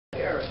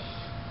perish.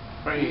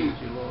 Praise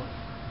you, Lord.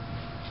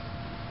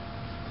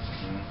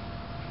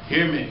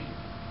 Hear me.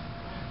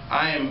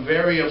 I am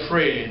very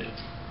afraid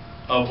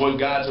of what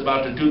God's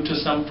about to do to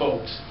some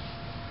folks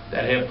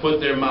that have put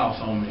their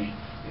mouth on me.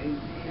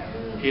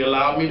 Amen. He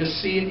allowed me to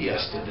see it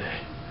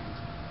yesterday.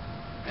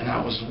 And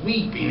I was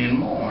weeping and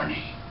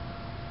mourning.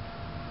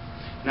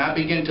 And I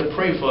began to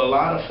pray for a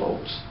lot of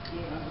folks.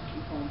 Yeah,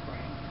 keep on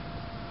praying.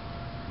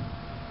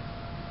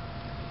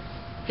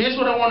 Here's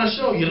what I want to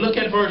show you. Look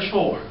at verse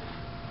 4.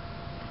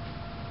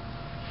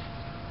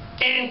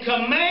 And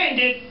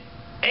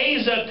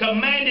Asa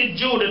commanded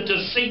Judah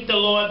to seek the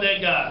Lord their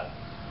God.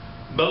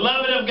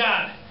 Beloved of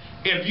God,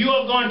 if you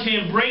are going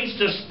to embrace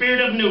the spirit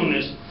of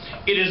newness,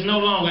 it is no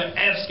longer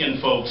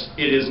asking folks,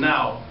 it is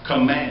now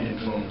commanding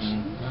folks.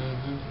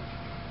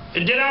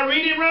 Did I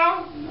read it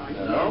wrong? No, you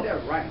did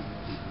that right.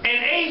 And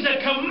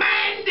Asa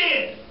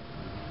commanded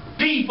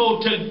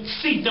people to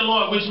seek the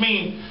Lord, which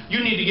means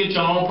you need to get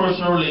your own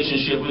personal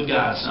relationship with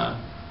God, son.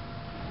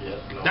 Yes,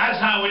 Lord. That's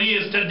how it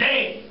is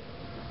today.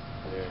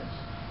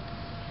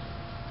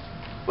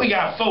 We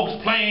got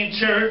folks playing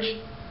church.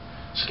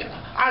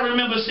 I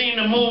remember seeing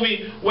a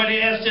movie where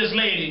they asked this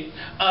lady,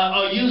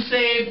 are you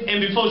saved? And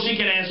before she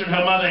could answer,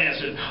 her mother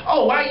answered,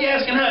 oh, why are you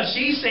asking her?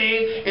 She's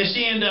saved, and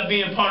she ended up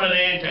being part of the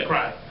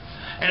Antichrist.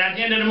 And at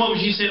the end of the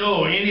movie, she said,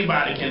 oh,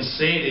 anybody can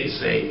say they're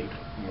saved.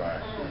 Right.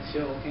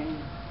 Sure can.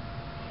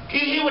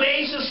 You hear what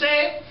Asa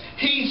said?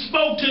 He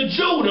spoke to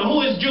Judah.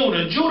 Who is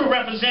Judah? Judah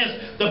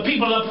represents the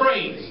people of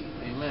praise.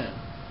 Amen.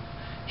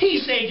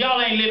 He said, y'all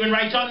ain't living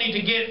right. Y'all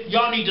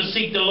need to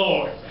seek the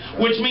Lord.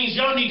 Which means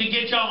y'all need to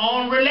get your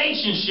own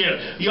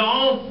relationship, your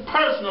own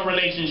personal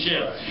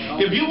relationship.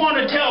 If you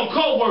want to tell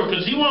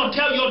co-workers, you want to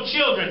tell your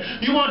children,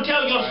 you want to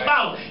tell your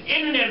spouse,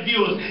 internet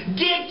viewers,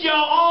 get your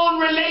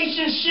own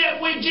relationship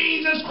with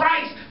Jesus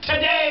Christ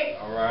today.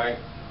 All right.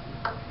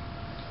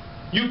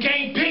 You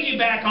can't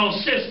piggyback on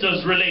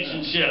sister's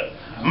relationship,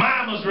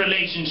 mama's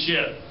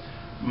relationship.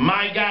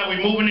 My God,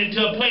 we're moving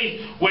into a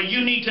place where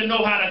you need to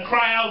know how to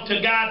cry out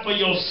to God for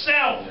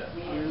yourself.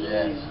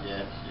 Yes.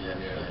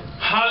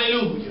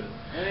 Hallelujah.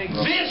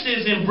 This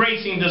is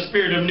embracing the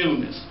spirit of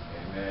newness.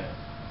 Amen.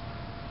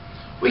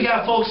 We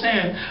got folks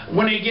saying,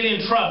 when they get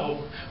in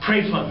trouble,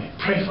 pray for me,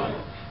 pray for me.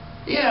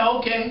 Yeah,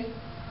 okay.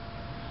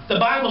 The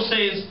Bible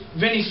says,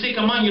 if any sick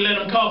among you, let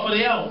them call for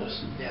the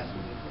elders.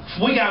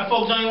 We got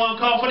folks don't even want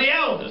to call for the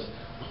elders.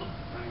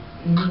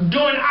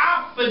 Doing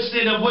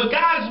opposite of what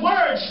God's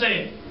word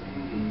said.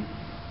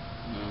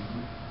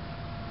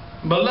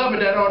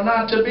 Beloved, that ought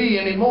not to be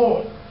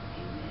anymore.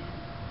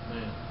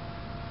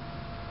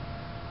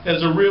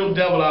 There's a real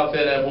devil out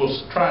there that will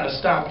try to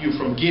stop you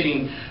from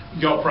getting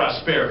your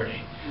prosperity.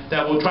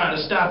 That will try to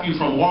stop you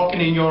from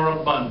walking in your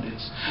abundance.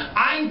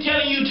 I'm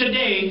telling you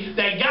today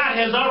that God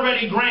has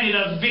already granted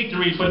us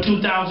victory for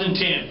 2010.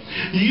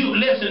 You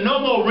listen,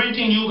 no more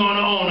renting, you're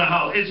going to own a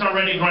house. It's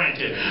already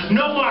granted.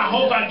 No more, I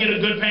hope I get a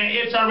good payment.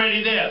 It's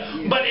already there.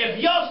 But if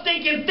your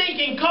stinking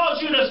thinking caused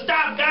you to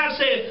stop, God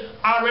said,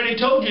 I already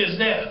told you it's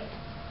there.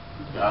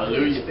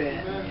 Hallelujah.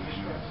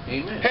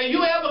 Amen. Have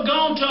you ever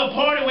gone to a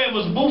party where it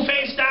was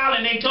buffet style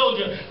and they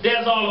told you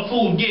there's all the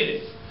food, get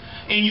it?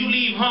 And you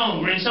leave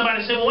hungry and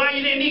somebody said, well, why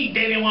you didn't eat?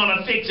 They didn't want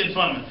to fix it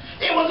for me.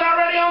 It was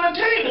already on the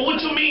table.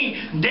 What you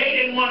mean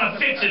they didn't want to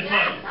fix it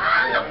for me?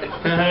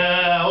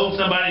 I hope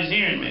somebody's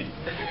hearing me.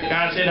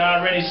 God said,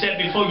 I already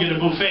set before you the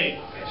buffet.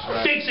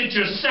 Right. Fix it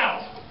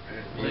yourself.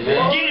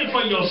 Amen. Get it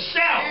for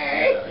yourself.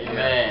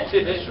 Amen.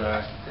 That's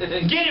right.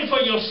 Get it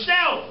for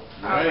yourself.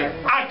 Right.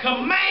 I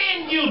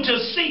command you to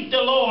seek the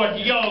Lord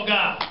your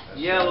God.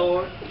 Yeah,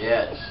 Lord.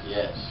 Yes.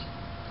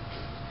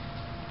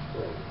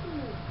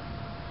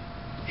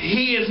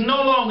 He is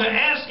no longer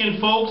asking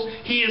folks,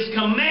 he is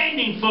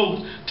commanding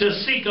folks to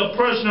seek a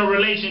personal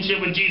relationship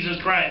with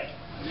Jesus Christ.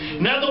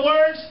 In other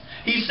words,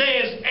 he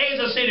says,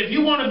 Asa said, if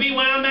you want to be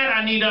where I'm at,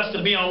 I need us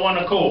to be on one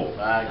accord.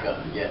 My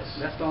God, yes.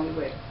 That's the only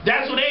way.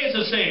 That's what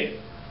Asa said.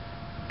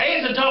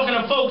 Asa talking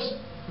to folks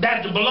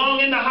that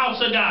belong in the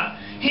house of God.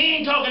 He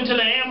ain't talking to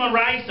the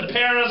Amorites, the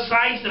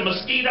parasites, the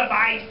mosquito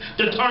bites,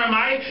 the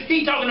termites.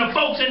 He's talking to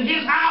folks in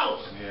his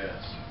house. Yes.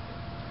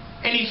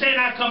 And he's saying,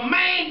 I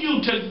command you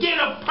to get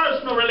a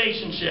personal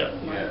relationship.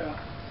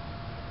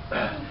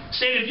 Yeah.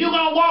 Said, if you're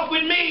going to walk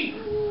with me,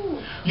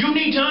 you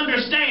need to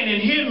understand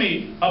and hear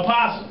me,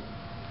 apostle.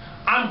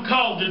 I'm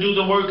called to do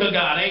the work of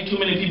God. Ain't too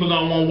many people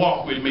going to want to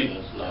walk with me.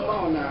 Come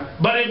on now.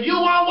 But if you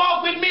want to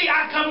walk with me,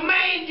 I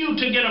command you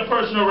to get a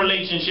personal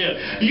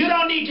relationship. You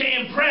don't need to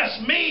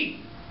impress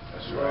me.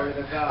 That's right.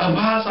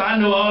 Apostle, I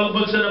know all the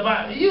books of the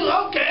Bible. You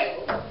okay?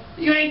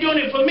 You ain't doing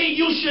it for me.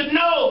 You should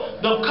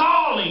know the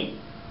calling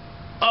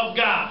of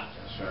God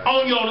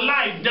on your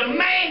life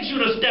demands you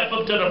to step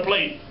up to the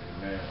plate.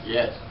 Amen.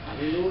 Yes.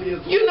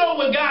 You know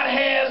what God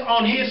has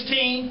on his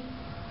team?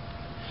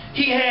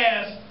 He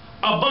has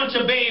a bunch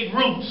of Babe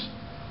Ruths.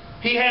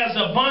 He has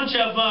a bunch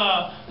of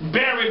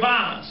Barry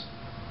Bonds.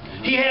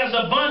 He has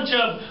a bunch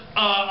of,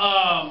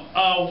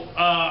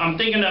 I'm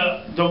thinking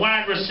of the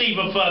wide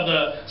receiver for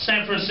the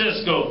San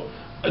Francisco,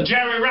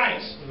 Jerry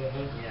Rice.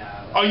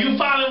 Are you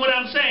following what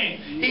I'm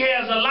saying? He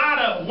has a lot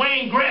of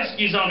Wayne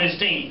Gretzky's on his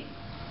team.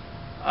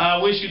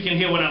 I wish you can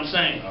hear what I'm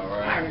saying. All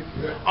right.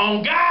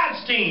 On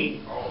God's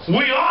team,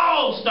 we're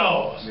all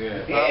stars.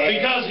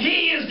 Because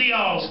He is the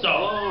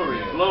all-star.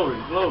 Glory,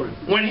 glory, glory.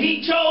 When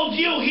He chose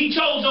you, He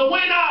chose a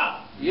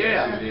winner.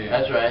 Yeah.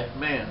 That's right.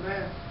 Man.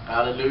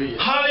 Hallelujah.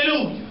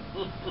 Hallelujah.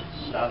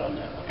 Shout on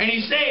that one. And He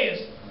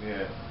says,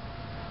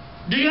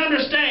 do you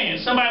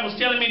understand? Somebody was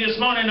telling me this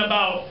morning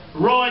about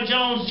Roy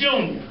Jones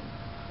Jr.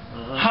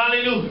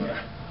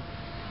 Hallelujah.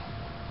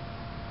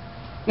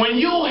 When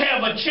you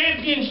have a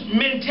champion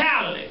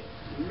mentality,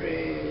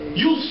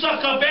 you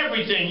suck up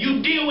everything.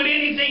 You deal with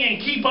anything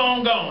and keep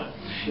on going.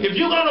 If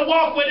you're going to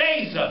walk with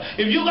Asa,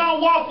 if you're going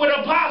to walk with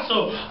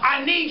Apostle,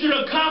 I need you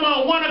to come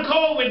on one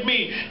accord with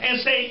me and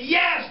say,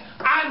 yes,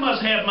 I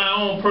must have my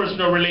own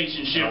personal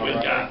relationship with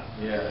God.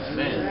 Yes.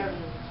 Amen.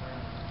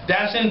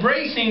 That's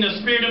embracing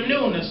the spirit of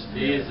newness.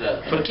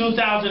 Jesus. For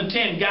 2010,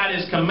 God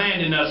is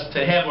commanding us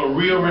to have a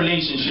real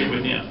relationship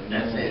with Him.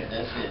 That's it.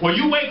 That's it. When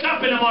you wake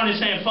up in the morning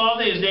saying,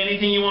 Father, is there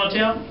anything you want to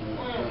tell me?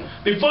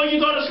 Before you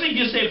go to sleep,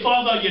 you say,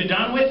 Father, are you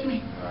done with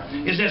me?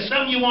 Is there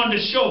something you wanted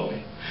to show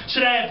me?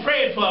 Should I have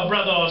prayed for a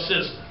brother or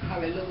sister?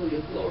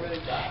 Hallelujah. Glory to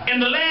God. In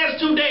the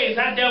last 2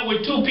 days, I dealt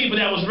with 2 people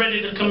that was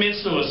ready to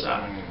commit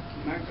suicide.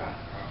 My God.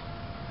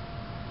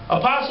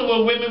 Apostle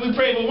was with me. We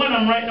prayed with one of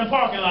them right in the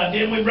parking lot,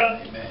 didn't we,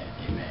 brother? Amen.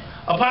 Amen.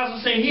 Apostle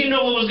said he didn't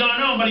know what was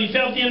going on, but he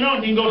felt the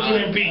anointing go to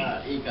him, Pete.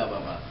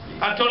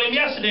 I told him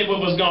yesterday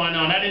what was going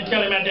on. I didn't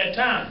tell him at that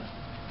time.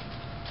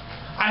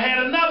 I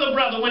had another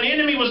brother when the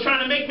enemy was trying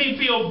to make me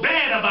feel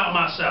bad about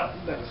myself.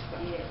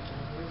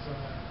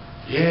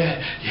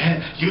 Yeah,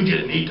 you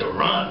just need to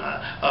run.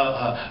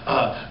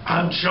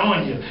 I'm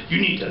showing you.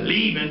 You need to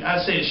leave. And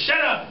I said,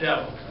 shut up,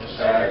 devil.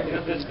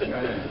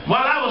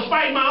 While I was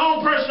fighting my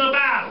own personal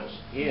battles.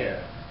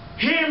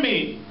 Hear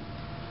me.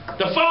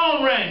 The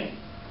phone rang.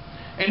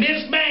 And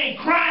this man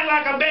crying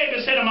like a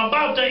baby said, I'm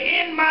about to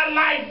end my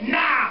life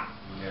now.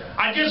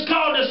 I just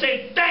called to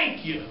say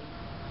thank you.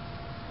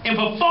 And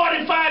for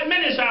 45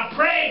 minutes I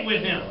prayed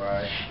with him.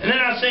 And then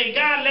I said,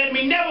 God, let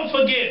me never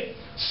forget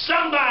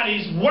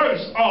somebody's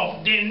worse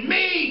off than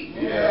me.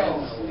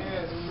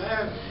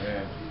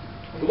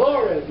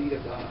 Glory be to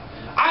God.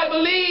 I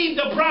believe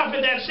the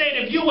prophet that said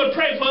if you would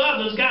pray for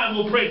others, God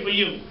will pray for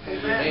you.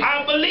 Amen.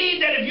 I believe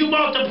that if you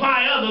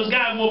multiply others,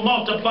 God will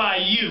multiply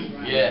you.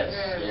 Yes.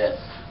 Yes.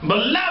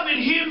 Beloved,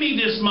 hear me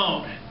this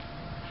morning.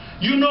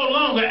 You no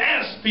longer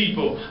ask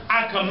people.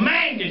 I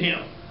commanded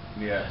him.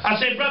 I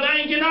said, brother,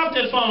 I ain't getting off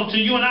this phone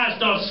till you and I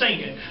start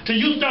singing. Till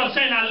you start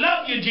saying, I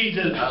love you,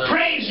 Jesus. Hallelujah.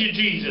 Praise you,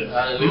 Jesus.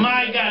 Hallelujah.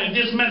 My God, if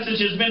this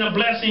message has been a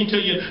blessing to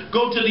you,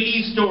 go to the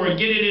e-store and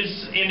get it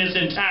in its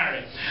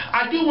entirety.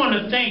 I do want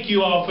to thank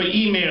you all for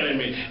emailing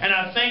me. And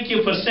I thank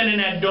you for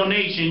sending that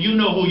donation. You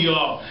know who you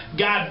are.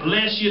 God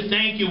bless you.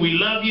 Thank you. We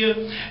love you.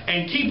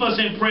 And keep us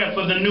in prayer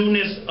for the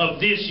newness of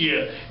this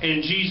year.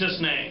 In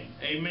Jesus' name,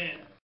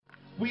 amen.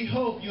 We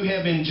hope you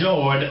have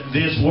enjoyed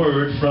this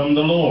word from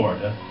the Lord.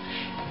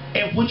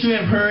 If what you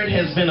have heard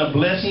has been a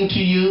blessing to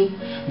you,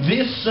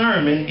 this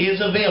sermon is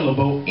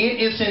available in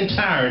its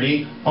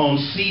entirety on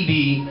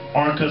CD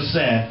or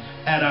cassette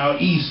at our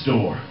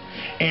e-store.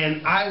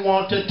 And I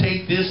want to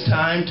take this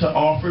time to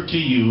offer to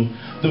you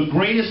the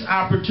greatest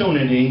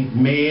opportunity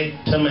made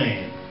to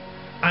man.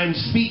 I'm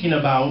speaking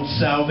about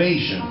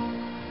salvation,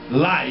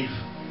 life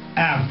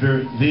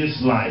after this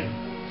life.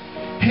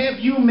 Have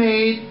you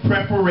made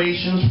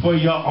preparations for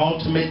your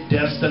ultimate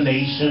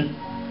destination?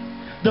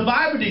 The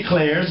Bible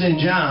declares in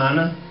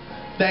John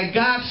that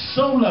God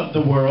so loved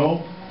the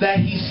world that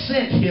He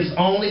sent His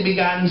only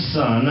begotten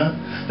Son,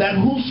 that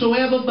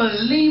whosoever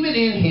believeth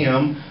in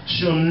Him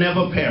shall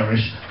never perish,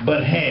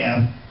 but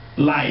have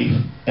life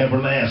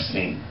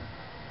everlasting.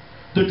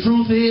 The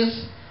truth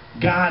is,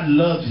 God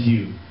loves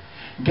you.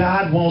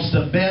 God wants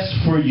the best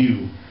for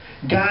you.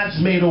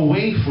 God's made a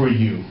way for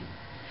you.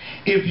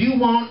 If you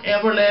want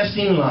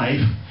everlasting life,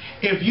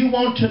 if you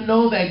want to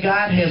know that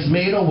God has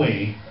made a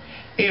way,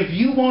 if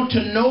you want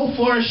to know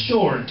for a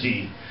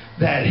surety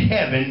that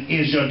heaven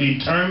is your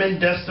determined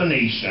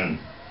destination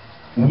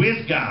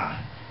with God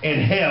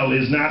and hell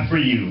is not for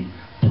you,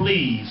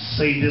 please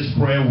say this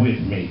prayer with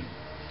me.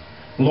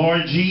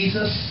 Lord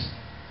Jesus,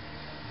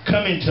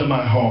 come into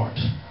my heart.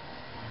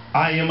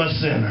 I am a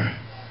sinner.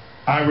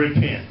 I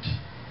repent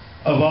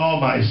of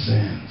all my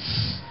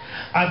sins.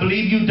 I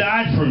believe you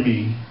died for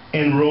me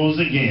and rose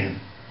again.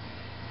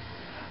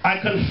 I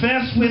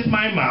confess with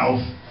my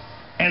mouth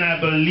and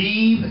I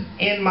believe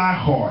in my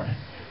heart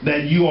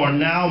that you are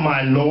now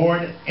my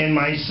Lord and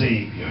my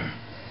Savior.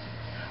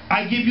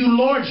 I give you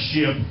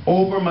lordship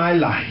over my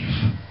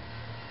life,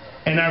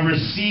 and I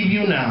receive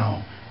you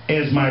now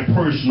as my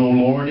personal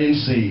Lord and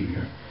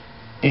Savior.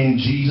 In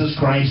Jesus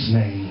Christ's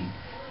name,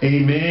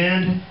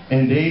 amen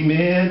and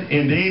amen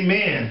and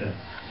amen.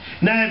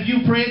 Now, if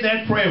you prayed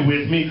that prayer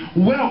with me,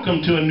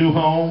 welcome to a new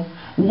home.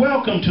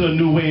 Welcome to a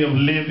new way of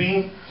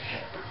living.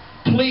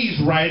 Please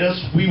write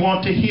us. We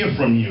want to hear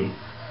from you.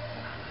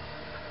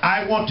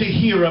 I want to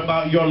hear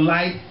about your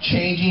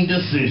life-changing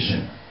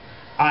decision.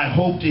 I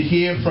hope to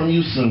hear from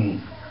you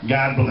soon.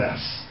 God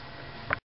bless.